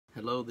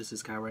Hello, this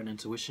is Chiron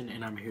Intuition,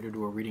 and I'm here to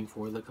do a reading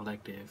for the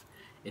collective.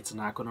 It's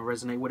not going to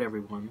resonate with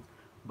everyone,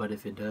 but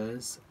if it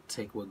does,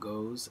 take what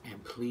goes,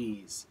 and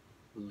please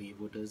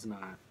leave what does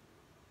not.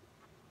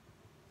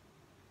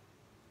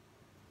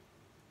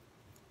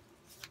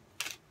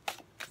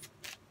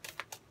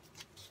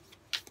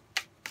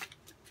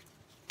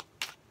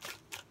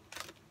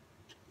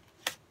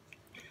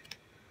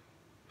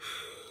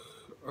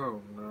 Oh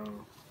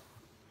no.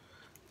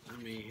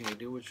 I mean, hey,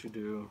 do what you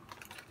do.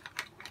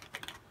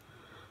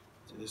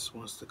 This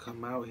wants to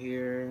come out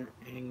here.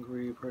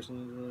 Angry,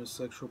 person,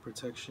 sexual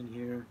protection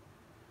here.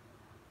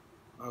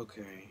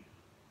 Okay.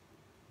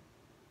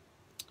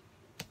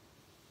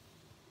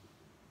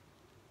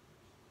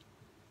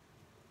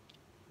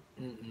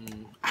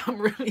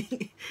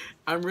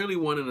 I'm really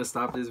wanting to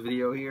stop this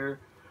video here,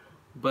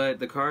 but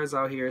the cards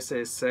out here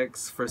says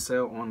sex for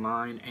sale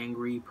online,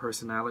 angry,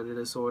 personality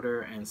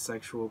disorder, and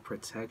sexual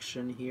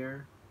protection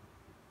here.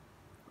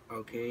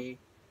 Okay,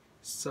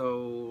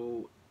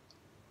 so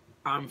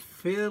I'm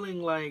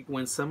feeling like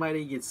when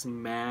somebody gets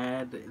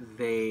mad,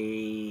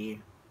 they,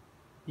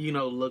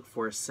 look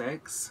for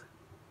sex.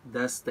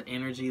 That's the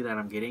energy that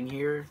I'm getting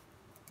here.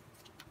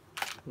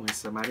 When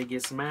somebody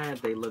gets mad,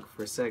 they look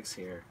for sex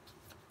here.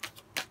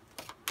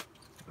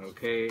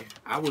 Okay,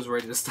 I was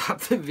ready to stop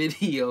the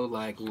video.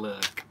 Like,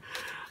 look,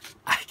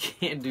 I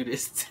can't do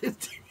this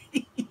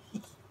today.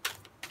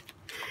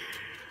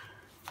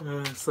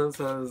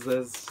 Sometimes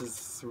that's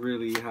just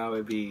really how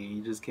it be.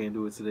 You just can't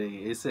do it today.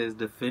 It says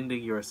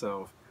defending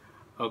yourself.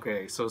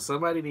 Okay, so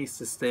somebody needs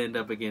to stand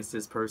up against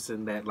this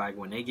person that, like,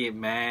 when they get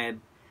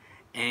mad,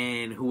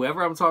 and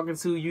whoever I'm talking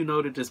to, you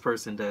know that this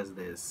person does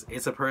this.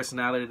 It's a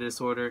personality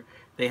disorder.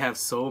 They have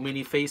so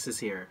many faces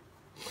here.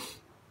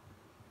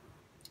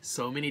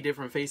 So many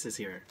different faces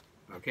here.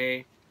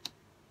 Okay?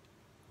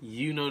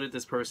 You know that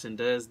this person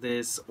does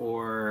this,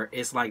 or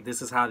it's like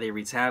this is how they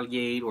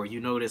retaliate, or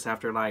you notice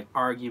after like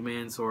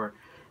arguments, or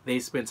they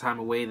spend time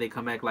away, they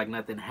come back like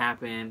nothing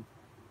happened.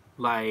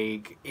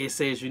 Like, it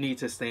says you need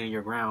to stand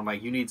your ground.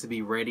 Like, you need to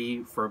be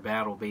ready for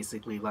battle,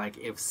 basically. Like,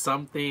 if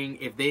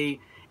they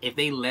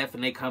left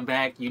and they come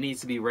back, you need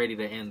to be ready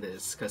to end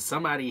this, because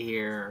somebody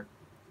here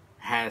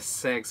has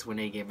sex when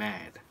they get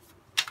mad.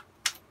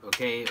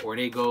 Okay, or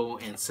they go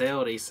and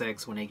sell their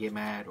sex when they get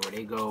mad, or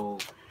they go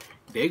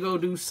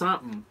do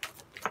something.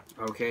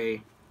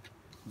 Okay,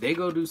 they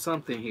go do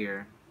something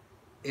here.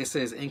 It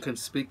says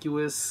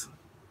inconspicuous.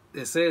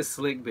 It says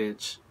slick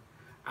bitch.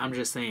 I'm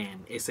just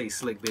saying, it's a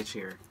slick bitch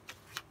here.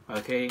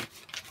 Okay,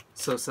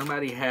 so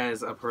somebody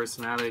has a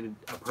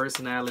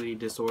personality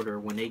disorder.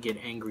 When they get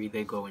angry,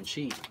 they go and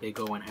cheat. They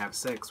go and have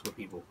sex with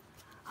people.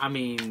 I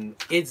mean,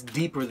 it's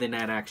deeper than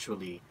that,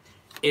 actually.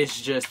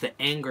 It's just the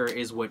anger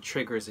is what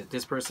triggers it.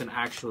 This person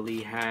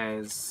actually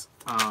has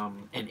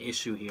an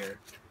issue here.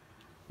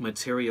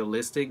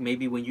 Materialistic.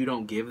 Maybe when you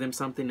don't give them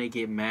something, they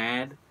get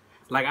mad.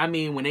 Like, I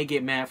mean, when they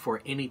get mad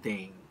for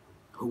anything,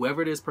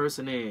 whoever this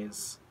person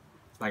is,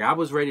 like, I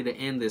was ready to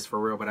end this for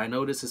real, but I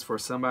know this is for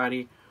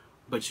somebody.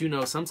 But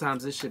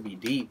sometimes it should be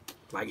deep.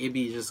 Like, it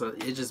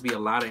just be a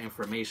lot of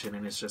information,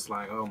 and it's just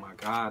like, oh my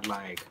God,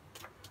 like,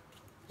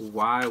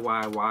 why?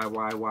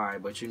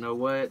 But you know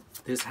what?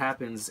 This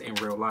happens in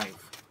real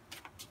life.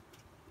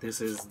 This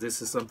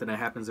is something that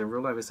happens in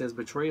real life. It says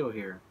betrayal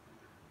here.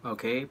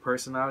 Okay,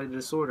 personality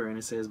disorder, and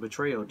it says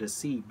betrayal,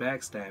 deceit,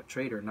 backstab,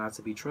 traitor, not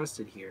to be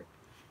trusted here.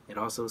 It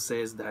also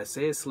says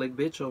slick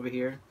bitch over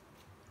here.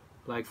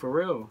 Like, for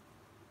real.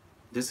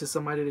 This is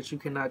somebody that you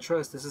cannot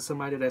trust. This is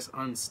somebody that's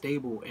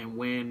unstable, and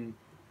when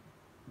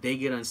they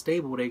get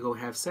unstable, they go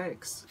have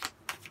sex.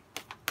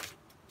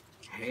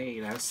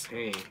 Hey,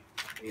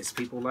 it's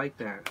people like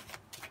that.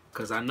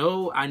 Because I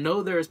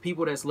know there's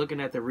people that's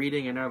looking at the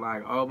reading and they're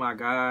like, oh my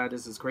God,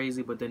 this is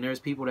crazy. But then there's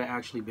people that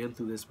actually been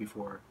through this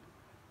before.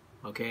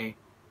 Okay?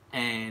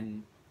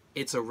 And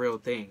it's a real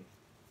thing.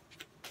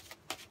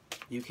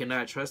 You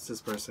cannot trust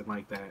this person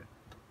like that.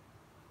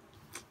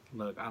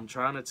 Look, I'm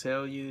trying to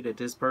tell you that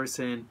this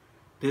person,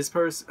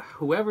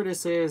 whoever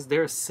this is,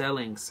 they're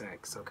selling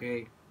sex,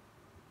 okay?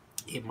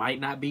 It might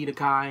not be the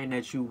kind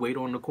that you wait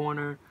on the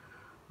corner,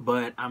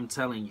 but I'm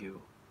telling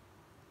you,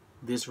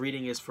 this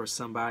reading is for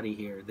somebody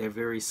here. They're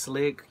very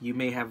slick. You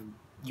may have,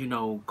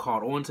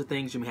 caught on to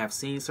things. You may have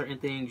seen certain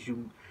things.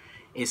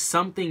 It's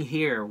something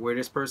here where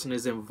this person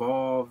is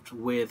involved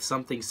with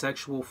something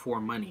sexual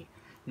for money.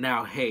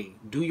 Now, hey,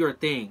 do your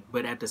thing.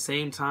 But at the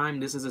same time,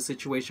 this is a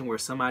situation where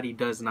somebody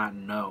does not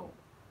know.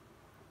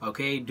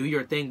 Okay? Do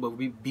your thing, but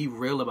be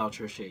real about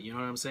your shit. You know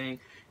what I'm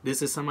saying?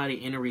 This is somebody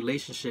in a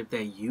relationship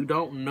that you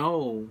don't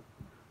know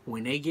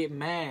when they get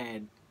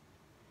mad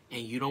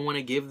and you don't want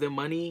to give them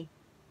money.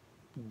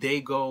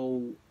 They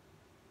go,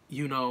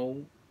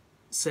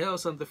 sell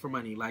something for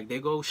money. Like, they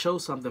go show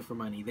something for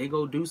money. They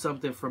go do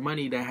something for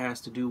money that has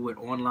to do with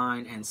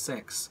online and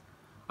sex.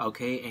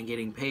 Okay? And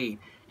getting paid.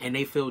 And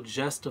they feel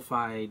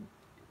justified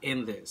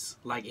in this.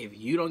 Like, if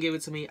you don't give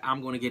it to me,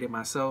 I'm going to get it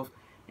myself.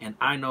 And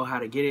I know how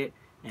to get it.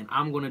 And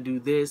I'm going to do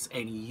this.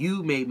 And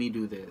you made me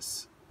do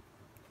this.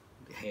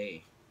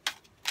 Hey.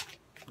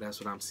 That's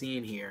what I'm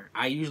seeing here.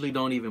 I usually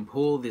don't even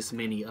pull this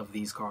many of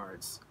these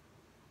cards.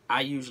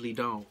 I usually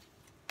don't,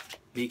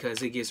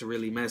 because it gets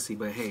really messy.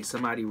 But hey,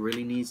 somebody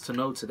really needs to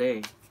know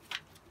today.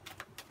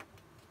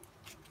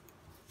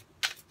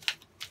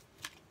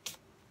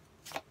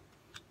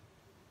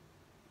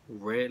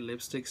 Red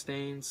lipstick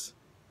stains.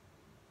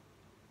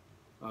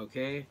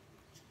 Okay.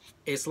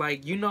 It's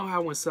like, you know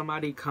how when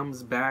somebody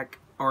comes back,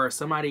 or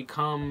somebody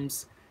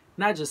comes,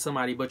 not just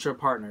somebody, but your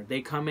partner,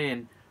 they come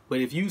in, but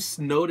if you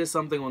notice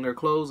something on their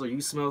clothes, or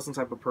you smell some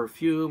type of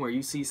perfume, or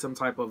you see some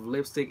type of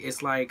lipstick,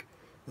 it's like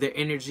the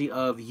energy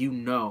of, you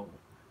know.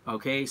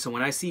 Okay, so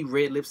when I see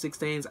red lipstick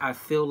stains, I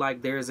feel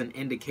like there's an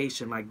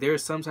indication, like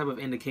there's some type of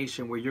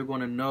indication where you're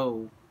going to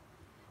know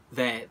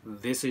that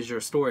this is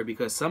your story,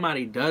 because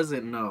somebody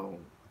doesn't know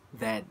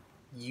that,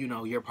 you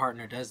know, your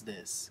partner does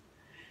this.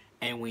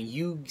 And when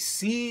you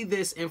see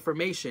this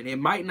information, it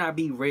might not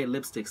be red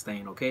lipstick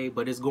stain, okay?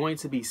 But it's going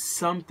to be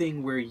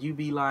something where you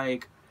be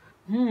like,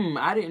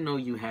 I didn't know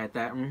you had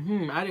that.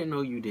 I didn't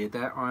know you did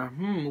that. Or,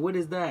 what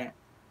is that?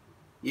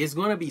 It's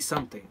going to be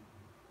something,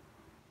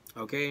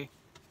 okay?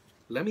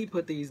 Let me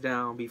put these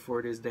down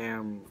before this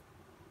damn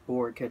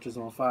board catches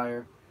on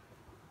fire.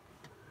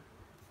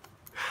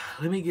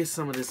 Let me get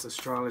some of this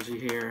astrology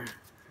here.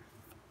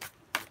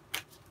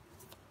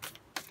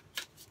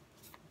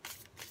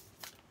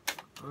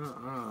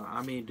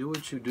 I mean, do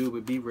what you do,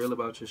 but be real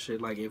about your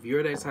shit. Like, if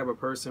you're that type of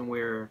person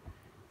where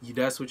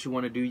that's what you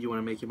want to do, you want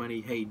to make your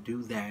money, hey,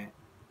 do that.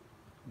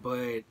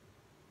 But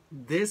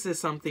this is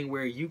something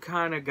where you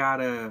kind of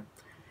gotta,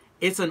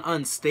 it's an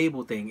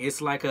unstable thing.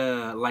 It's like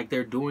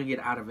they're doing it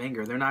out of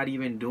anger. They're not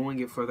even doing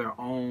it for their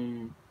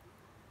own.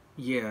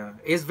 Yeah,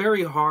 it's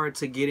very hard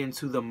to get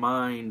into the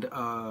mind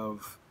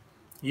of,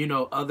 you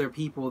know, other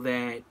people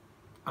that,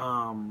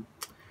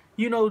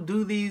 you know,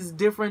 do these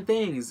different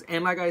things.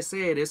 And like I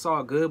said, it's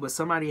all good, but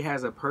somebody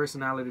has a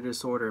personality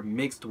disorder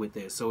mixed with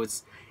this. So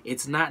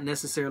it's not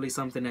necessarily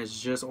something that's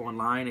just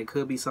online. It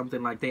could be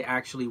something like they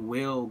actually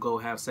will go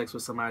have sex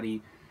with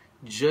somebody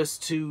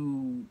just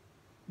to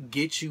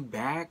get you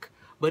back.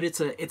 But it's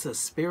a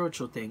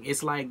spiritual thing.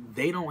 It's like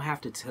they don't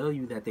have to tell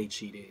you that they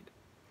cheated.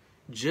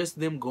 Just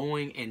them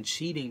going and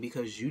cheating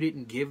because you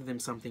didn't give them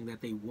something that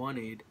they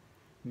wanted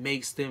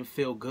makes them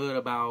feel good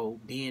about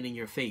being in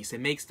your face. It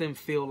makes them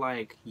feel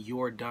like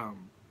you're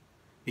dumb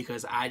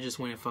because I just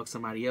went and fucked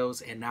somebody else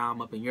and now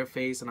I'm up in your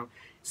face. And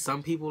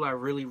some people are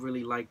really,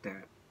 really like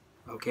that.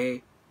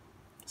 Okay?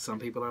 Some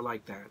people are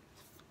like that.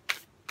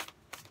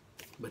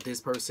 But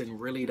this person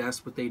really,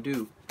 that's what they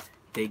do.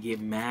 They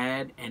get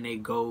mad and they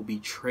go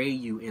betray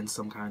you in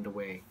some kind of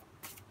way.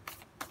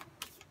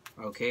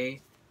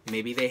 Okay?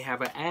 Maybe they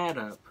have an ad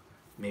up.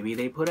 Maybe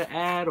they put an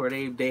ad, or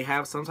they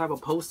have some type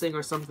of posting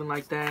or something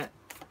like that,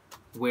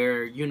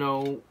 where, you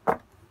know,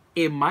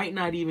 it might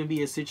not even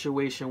be a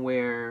situation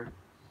where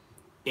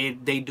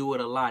they do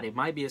it a lot. It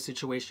might be a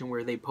situation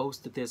where they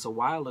posted this a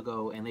while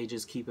ago and they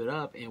just keep it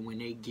up, and when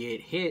they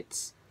get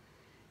hits,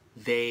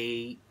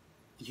 they,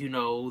 you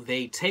know,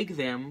 they take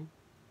them,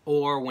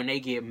 or when they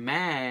get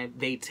mad,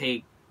 they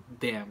take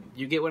them.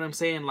 You get what I'm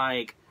saying?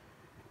 Like,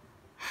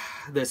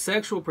 the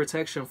sexual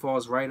protection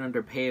falls right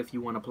under pay if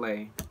you want to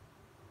play.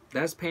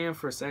 That's paying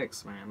for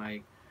sex, man.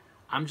 Like,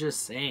 I'm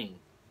just saying,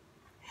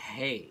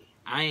 hey,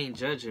 I ain't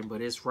judging,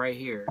 but it's right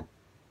here.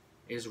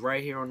 It's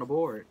right here on the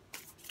board.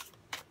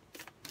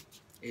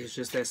 It's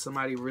just that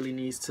somebody really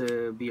needs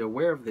to be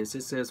aware of this.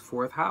 It says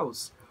 4th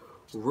house.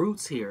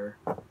 Roots here.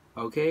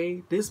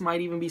 Okay? This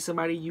might even be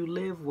somebody you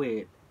live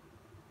with.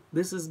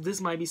 This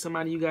might be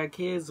somebody you got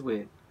kids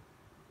with.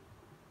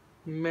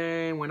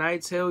 Man, when I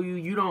tell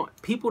you,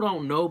 people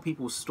don't know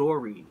people's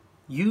story.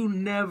 You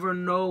never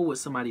know what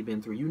somebody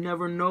been through. You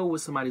never know what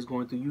somebody's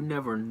going through. You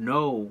never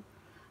know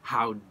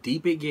how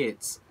deep it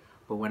gets.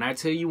 But when I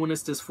tell you, when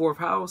it's this 4th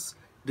house,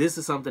 this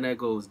is something that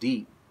goes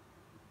deep.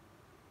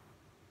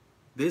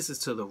 This is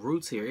to the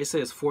roots here. It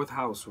says 4th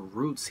house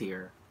roots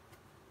here.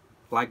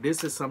 Like,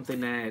 this is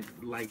something that,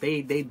 like,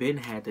 they been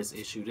had this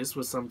issue. This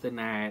was something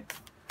that,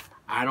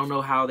 I don't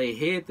know how they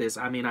hid this.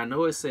 I mean, I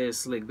know it says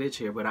slick bitch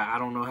here, but I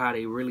don't know how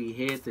they really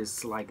hid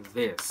this like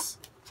this.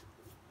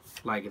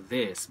 Like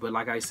this. But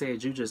like I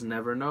said, you just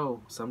never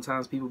know.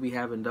 Sometimes people be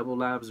having double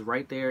lives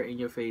right there in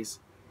your face,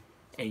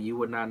 and you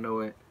would not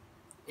know it.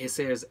 It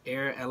says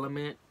air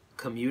element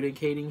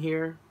communicating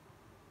here.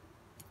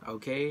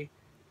 Okay?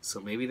 So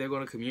maybe they're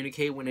going to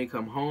communicate when they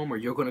come home, or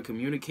you're going to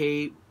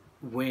communicate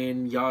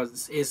when y'all...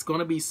 It's going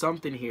to be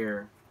something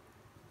here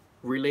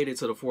related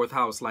to the 4th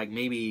house. Like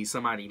maybe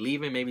somebody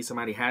leaving, maybe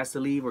somebody has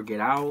to leave or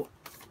get out.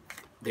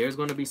 There's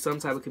going to be some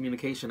type of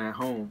communication at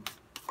home.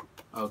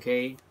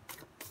 Okay?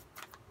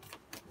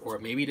 Or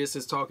maybe this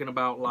is talking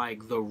about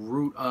like the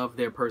root of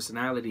their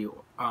personality,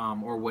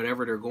 or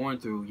whatever they're going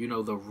through. You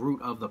know, the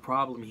root of the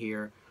problem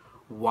here.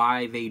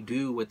 Why they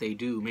do what they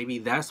do. Maybe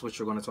that's what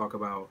you're going to talk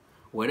about.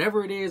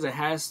 Whatever it is,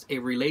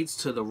 it relates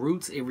to the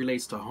roots. It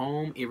relates to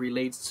home. It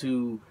relates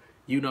to,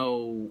 you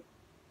know,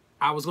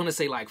 I was going to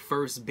say like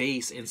first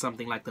base in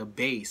something like the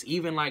base.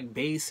 Even like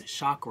base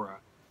chakra.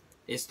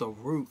 It's the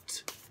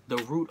root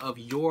of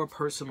your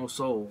personal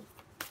soul.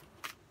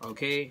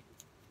 Okay?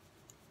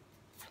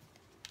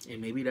 And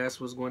maybe that's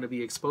what's going to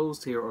be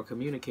exposed here or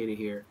communicated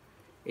here.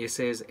 It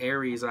says,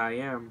 Aries, I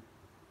am.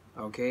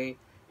 Okay?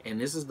 And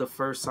this is the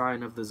first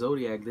sign of the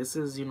zodiac. This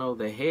is, you know,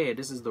 the head.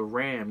 This is the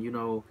ram. You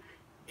know,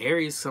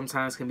 Aries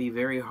sometimes can be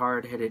very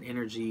hard-headed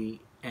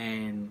energy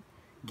and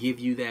give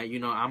you that, you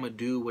know, I'm going to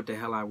do what the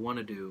hell I want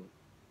to do.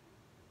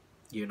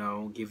 You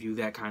know, give you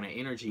that kind of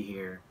energy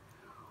here.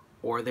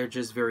 Or they're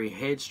just very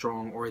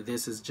headstrong, or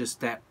this is just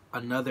that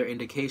another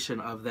indication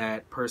of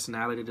that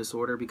personality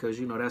disorder, because,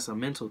 you know, that's a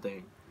mental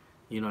thing.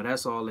 You know,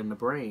 that's all in the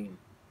brain,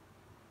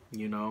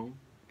 you know,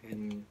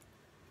 and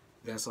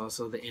that's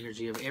also the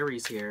energy of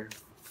Aries here.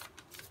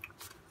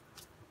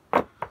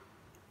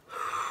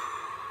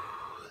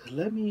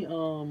 Let me,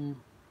 I'm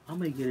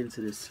going to get into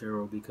this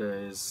tarot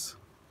because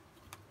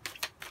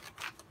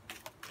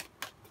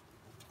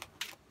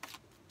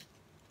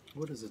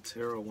what does the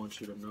tarot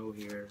want you to know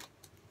here?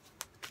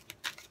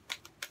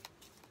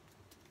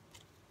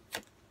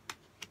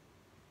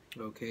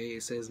 Okay,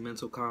 it says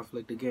mental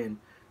conflict again.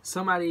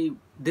 Somebody,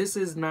 this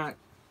is not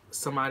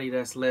somebody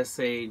that's, let's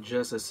say,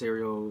 just a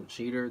serial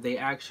cheater. They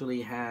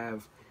actually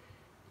have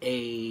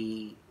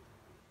a,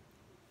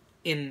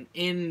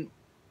 in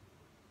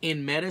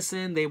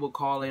medicine, they would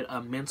call it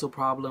a mental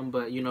problem.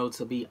 But, you know,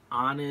 to be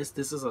honest,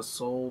 this is a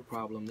soul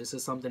problem. This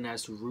is something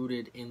that's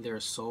rooted in their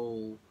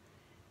soul.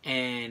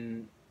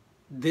 And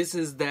this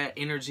is that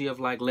energy of,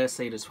 like, let's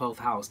say the 12th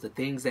house, the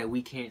things that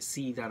we can't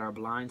see that are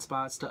blind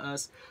spots to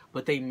us,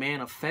 but they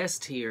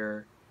manifest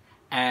here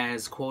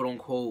as quote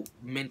unquote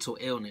mental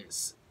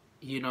illness.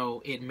 You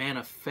know, it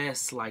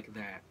manifests like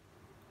that.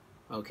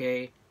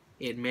 Okay?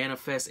 It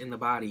manifests in the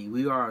body.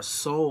 We are a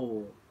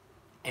soul,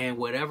 and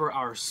whatever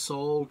our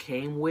soul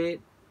came with,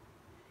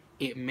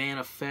 it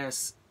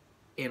manifests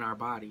in our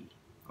body.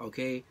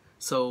 Okay?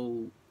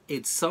 So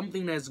it's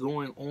something that's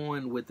going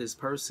on with this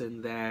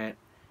person that,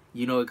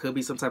 you know, it could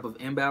be some type of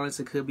imbalance.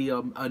 It could be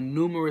a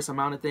numerous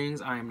amount of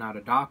things. I am not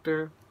a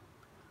doctor.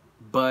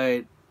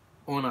 But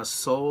on a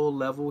soul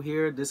level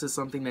here, this is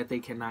something that they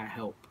cannot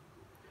help.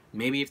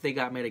 Maybe if they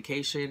got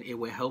medication, it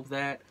would help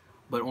that.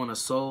 But on a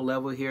soul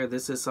level here,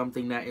 this is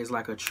something that is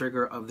like a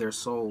trigger of their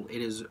soul.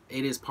 It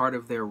is part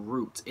of their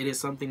roots. It is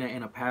something that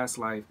in a past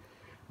life,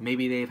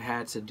 maybe they've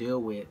had to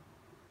deal with.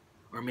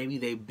 Or maybe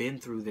they've been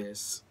through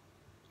this.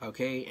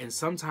 Okay? And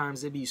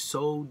sometimes it be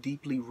so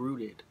deeply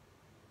rooted.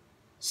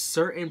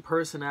 Certain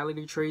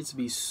personality traits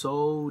be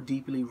so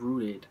deeply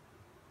rooted,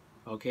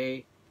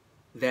 okay,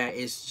 that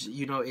it's,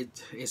 you know,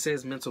 it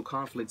says mental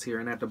conflicts here,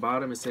 and at the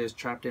bottom it says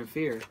trapped in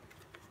fear.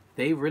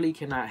 They really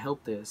cannot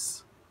help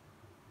this.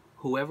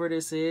 Whoever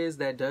this is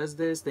that does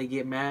this, they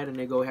get mad and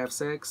they go have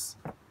sex,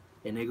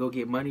 and they go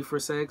get money for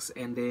sex,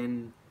 and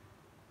then,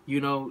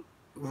 you know,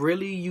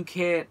 really you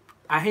can't,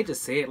 I hate to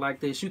say it like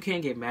this, you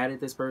can't get mad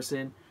at this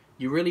person.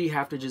 You really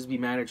have to just be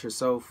mad at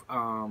yourself.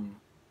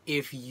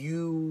 If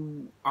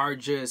you are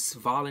just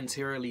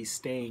voluntarily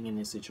staying in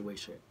this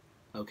situation,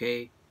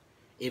 okay?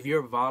 If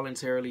you're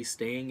voluntarily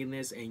staying in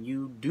this and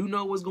you do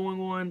know what's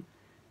going on,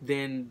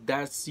 then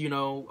that's, you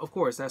know, of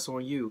course, that's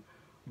on you.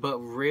 But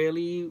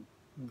really,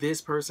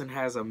 this person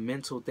has a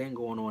mental thing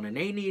going on and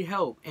they need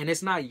help. And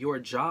it's not your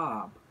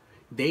job.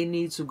 They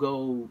need to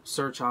go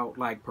search out,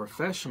 like,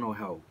 professional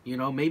help. You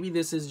know, maybe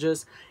this is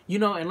just, you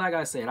know, and like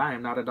I said, I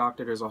am not a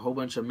doctor. There's a whole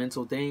bunch of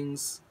mental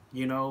things,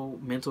 you know,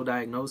 mental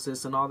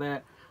diagnosis and all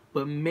that.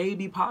 But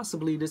maybe,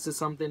 possibly, this is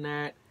something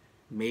that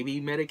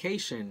maybe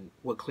medication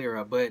would clear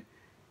up. But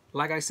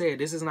like I said,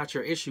 this is not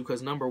your issue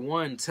because, number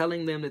one,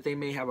 telling them that they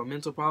may have a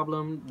mental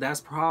problem, that's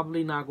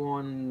probably not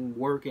going to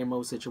work in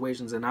most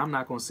situations. And I'm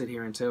not going to sit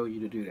here and tell you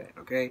to do that,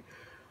 okay?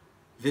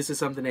 This is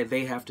something that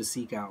they have to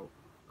seek out,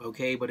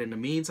 okay? But in the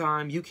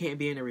meantime, you can't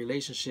be in a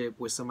relationship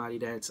with somebody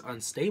that's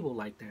unstable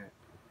like that.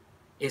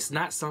 It's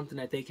not something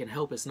that they can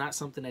help. It's not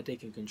something that they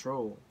can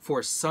control.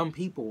 For some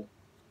people,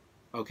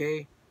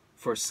 okay?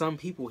 For some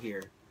people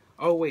here.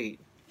 Oh, wait.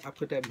 I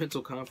put that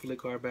mental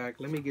conflict card back.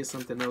 Let me get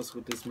something else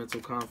with this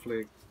mental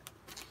conflict.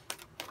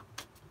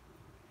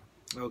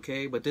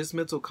 Okay, but this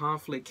mental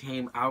conflict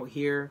came out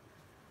here,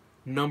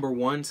 number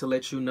one, to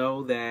let you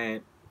know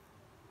that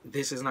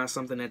this is not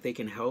something that they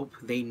can help.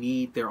 They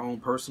need their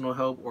own personal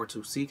help or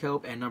to seek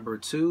help. And number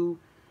two,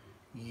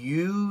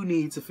 you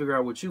need to figure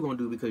out what you're going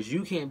to do because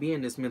you can't be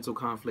in this mental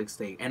conflict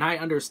state. And I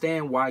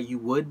understand why you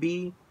would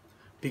be.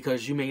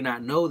 Because you may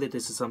not know that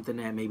this is something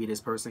that maybe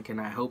this person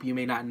cannot help. You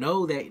may not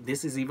know that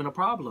this is even a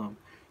problem.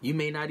 You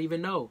may not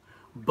even know.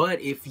 But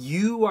if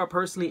you are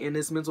personally in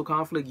this mental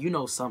conflict, you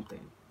know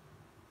something.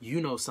 You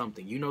know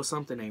something. You know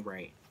something ain't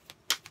right.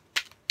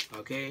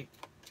 Okay?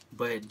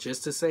 But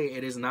just to say,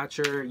 it is not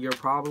your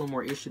problem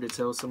or issue to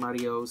tell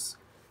somebody else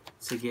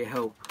to get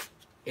help.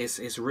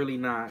 It's really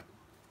not.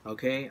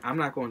 Okay? I'm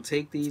not going to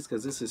take these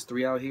because this is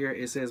 3 out here.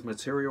 It says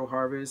material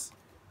harvest,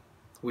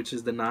 which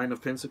is the 9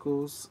 of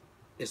Pentacles.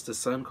 It's the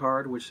Sun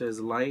card, which says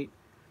light,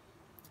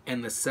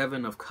 and the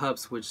 7 of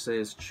Cups, which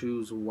says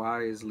choose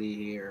wisely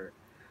here.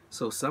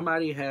 So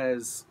somebody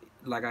has,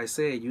 like I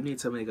said, you need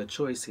to make a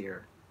choice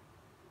here.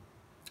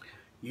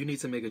 You need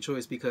to make a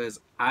choice, because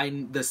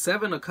the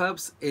Seven of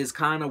Cups is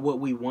kind of what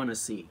we want to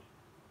see.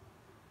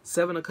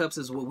 Seven of Cups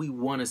is what we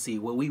want to see,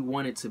 what we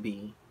want it to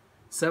be.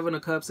 Seven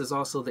of Cups is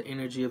also the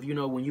energy of, you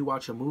know, when you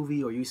watch a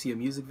movie or you see a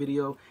music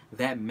video,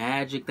 that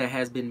magic that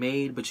has been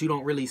made, but you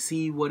don't really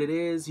see what it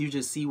is. You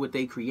just see what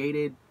they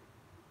created.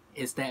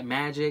 It's that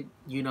magic,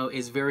 you know,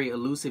 it's very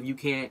elusive.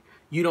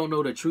 You don't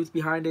know the truth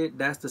behind it.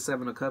 That's the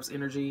Seven of Cups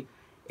energy.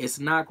 It's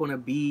not going to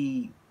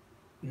be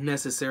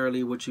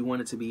necessarily what you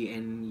want it to be,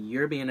 and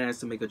you're being asked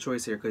to make a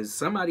choice here, because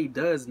somebody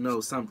does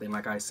know something.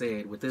 Like I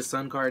said, with this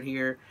Sun card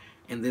here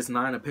and this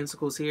Nine of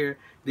Pentacles here,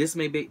 this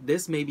may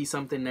be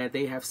something that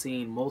they have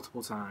seen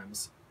multiple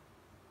times.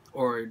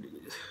 Or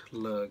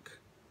look,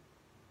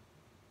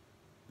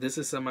 this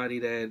is somebody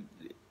that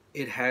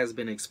it has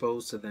been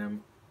exposed to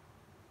them,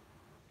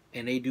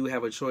 and they do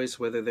have a choice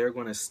whether they're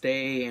going to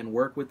stay and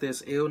work with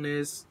this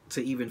illness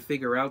to even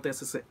figure out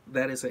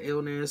that it's an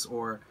illness,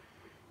 or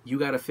you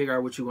got to figure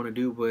out what you want to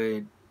do.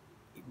 But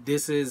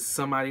this is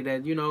somebody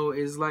that, you know,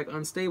 is like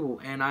unstable.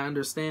 And I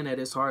understand that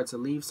it's hard to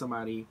leave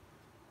somebody.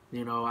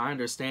 You know, I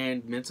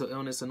understand mental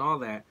illness and all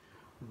that.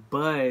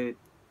 But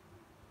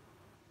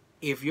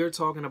if you're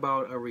talking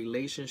about a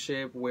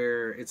relationship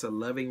where it's a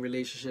loving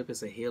relationship,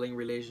 it's a healing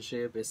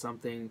relationship, it's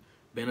something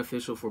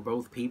beneficial for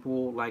both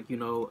people, like, you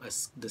know,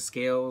 the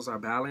scales are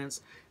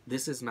balanced,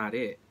 this is not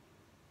it.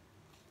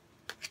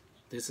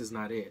 This is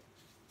not it.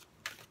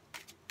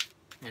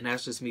 And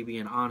that's just me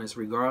being honest,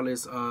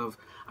 regardless of,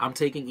 I'm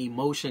taking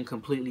emotion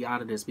completely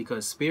out of this,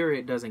 because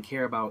Spirit doesn't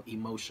care about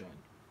emotion.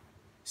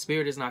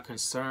 Spirit is not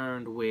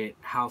concerned with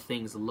how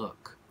things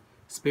look.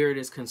 Spirit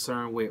is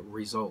concerned with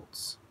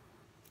results.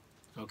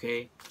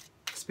 Okay?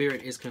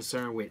 Spirit is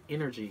concerned with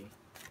energy.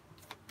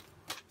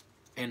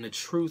 And the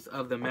truth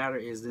of the matter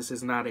is, this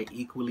is not an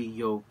equally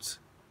yoked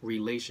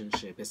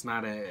relationship. It's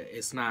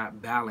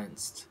not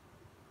balanced.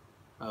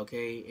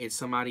 Okay, it's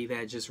somebody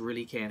that just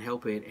really can't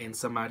help it, and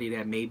somebody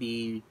that may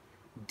be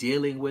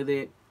dealing with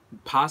it.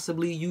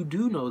 Possibly you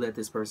do know that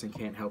this person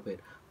can't help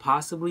it.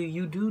 Possibly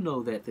you do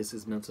know that this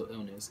is mental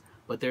illness,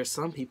 but there's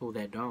some people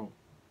that don't.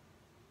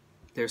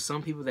 There's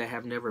some people that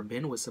have never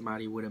been with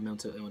somebody with a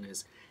mental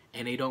illness,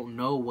 and they don't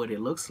know what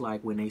it looks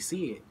like when they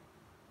see it.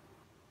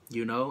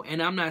 You know,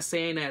 and I'm not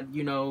saying that,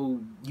 you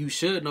know, you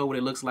should know what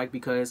it looks like,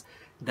 because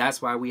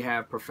that's why we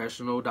have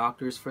professional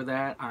doctors for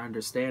that. I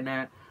understand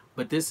that.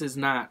 But this is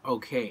not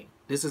okay.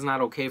 This is not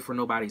okay for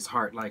nobody's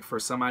heart. Like, for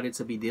somebody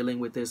to be dealing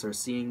with this, or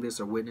seeing this,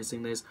 or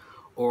witnessing this,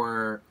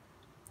 or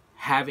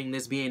having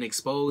this being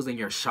exposed, and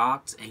you're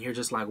shocked and you're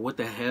just like, what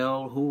the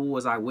hell? Who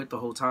was I with the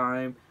whole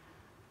time?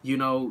 You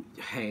know,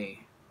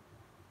 hey.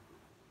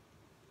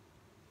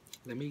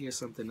 Let me get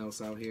something else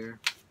out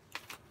here.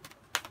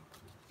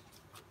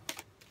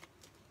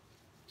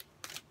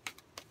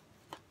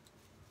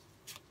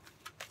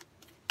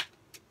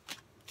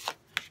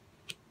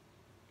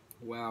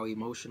 Wow,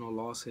 emotional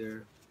loss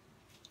here.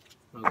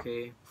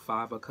 Okay,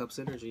 Five of Cups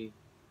energy.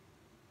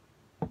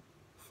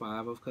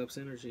 Five of Cups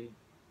energy.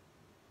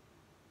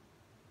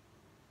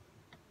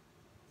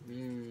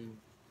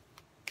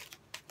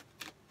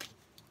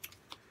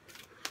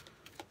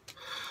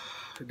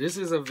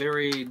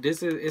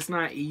 It's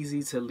not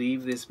easy to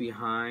leave this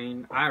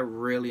behind. I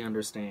really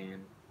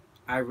understand.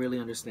 I really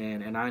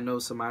understand. And I know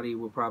somebody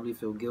will probably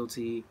feel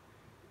guilty.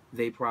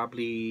 They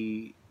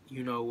probably,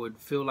 you know, would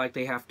feel like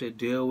they have to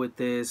deal with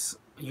this.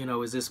 You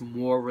know, is this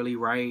morally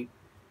right?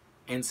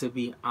 And to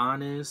be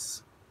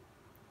honest,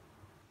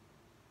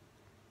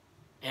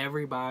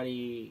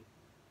 everybody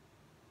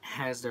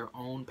has their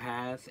own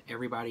path.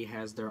 Everybody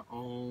has their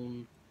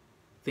own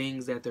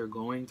things that they're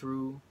going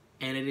through.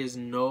 And it is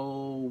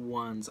no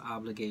one's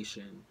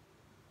obligation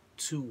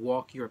to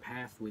walk your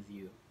path with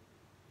you.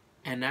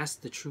 And that's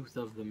the truth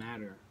of the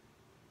matter.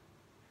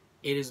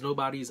 It is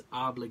nobody's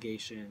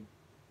obligation,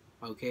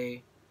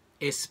 okay?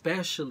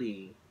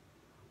 Especially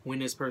when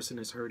this person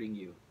is hurting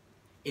you.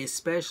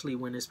 Especially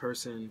when this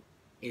person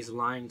is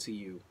lying to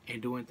you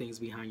and doing things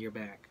behind your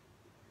back.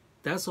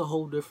 That's a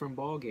whole different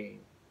ballgame.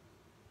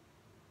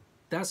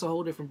 That's a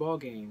whole different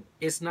ballgame.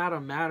 It's not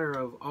a matter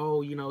of,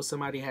 oh, you know,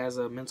 somebody has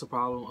a mental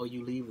problem, oh,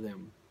 you leave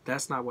them.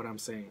 That's not what I'm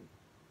saying.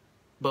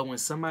 But when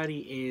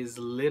somebody is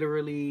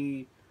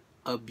literally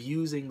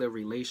abusing the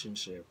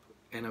relationship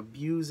and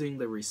abusing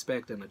the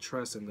respect and the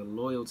trust and the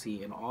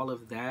loyalty and all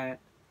of that,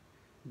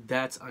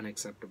 that's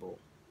unacceptable.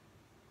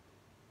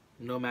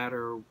 No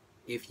matter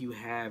if you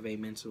have a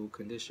mental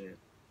condition,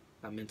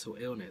 a mental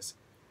illness,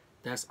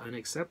 that's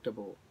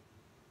unacceptable.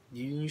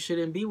 You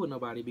shouldn't be with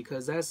nobody,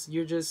 because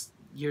you're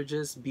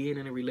just being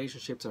in a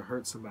relationship to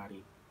hurt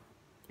somebody,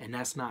 and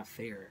that's not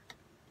fair.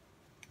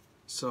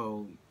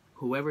 So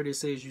whoever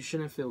this is, you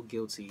shouldn't feel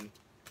guilty.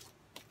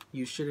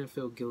 You shouldn't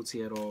feel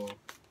guilty at all.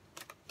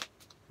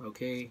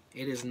 Okay?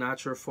 It is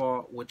not your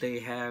fault what they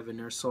have in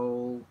their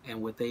soul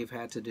and what they've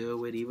had to deal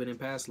with, even in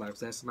past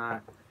lives. That's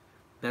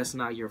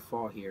not your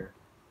fault here.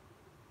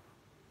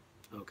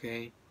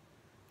 Okay?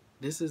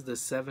 This is the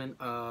Seven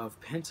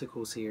of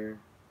Pentacles here.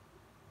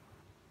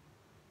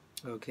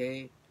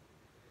 Okay?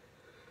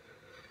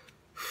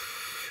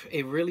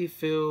 it really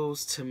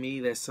feels to me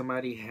that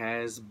somebody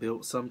has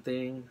built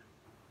something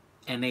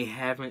and they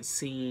haven't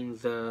seen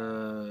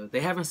the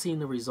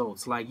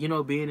results. Like, you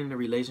know, being in a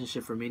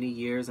relationship for many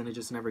years and it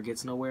just never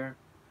gets nowhere.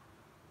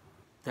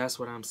 That's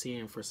what I'm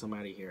seeing for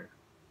somebody here.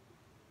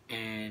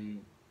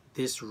 And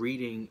this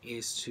reading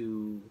is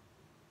to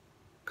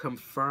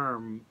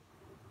confirm,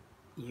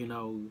 you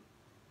know,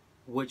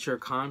 what your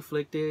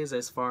conflict is,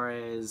 as far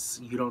as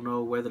you don't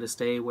know whether to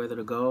stay, whether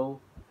to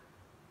go.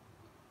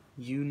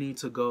 You need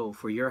to go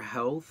for your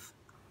health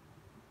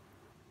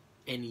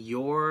and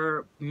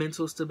your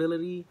mental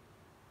stability.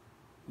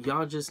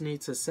 Y'all just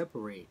need to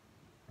separate.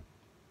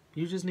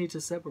 You just need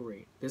to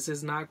separate. This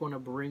is not going to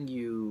bring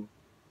you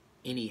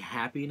any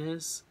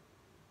happiness.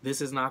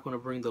 This is not going to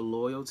bring the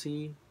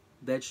loyalty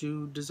that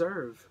you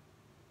deserve.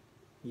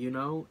 You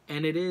know?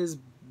 And it is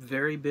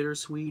very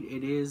bittersweet.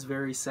 It is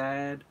very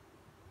sad.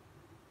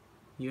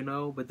 You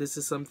know? But this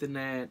is something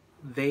that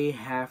they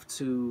have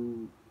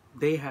to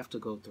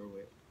go through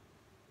it.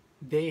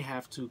 They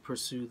have to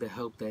pursue the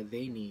help that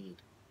they need.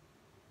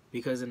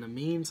 Because in the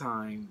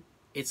meantime,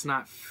 it's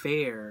not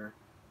fair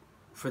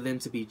for them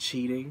to be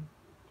cheating,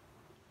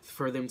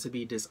 for them to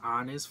be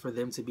dishonest, for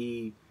them to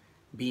be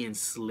being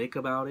slick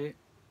about it.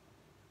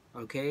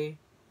 Okay?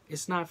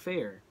 It's not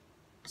fair.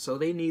 So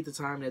they need the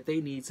time that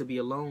they need to be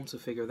alone to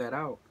figure that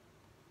out.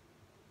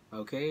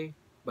 Okay?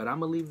 But I'm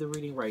going to leave the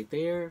reading right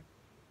there.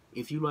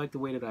 If you like the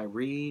way that I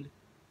read,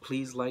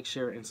 please like,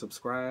 share, and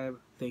subscribe.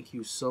 Thank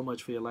you so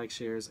much for your likes,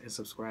 shares, and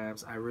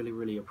subscribes. I really,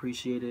 really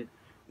appreciate it,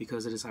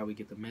 because it is how we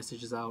get the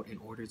messages out in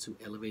order to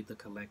elevate the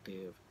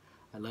collective.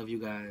 I love you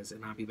guys,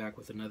 and I'll be back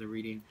with another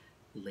reading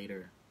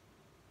later.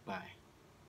 Bye.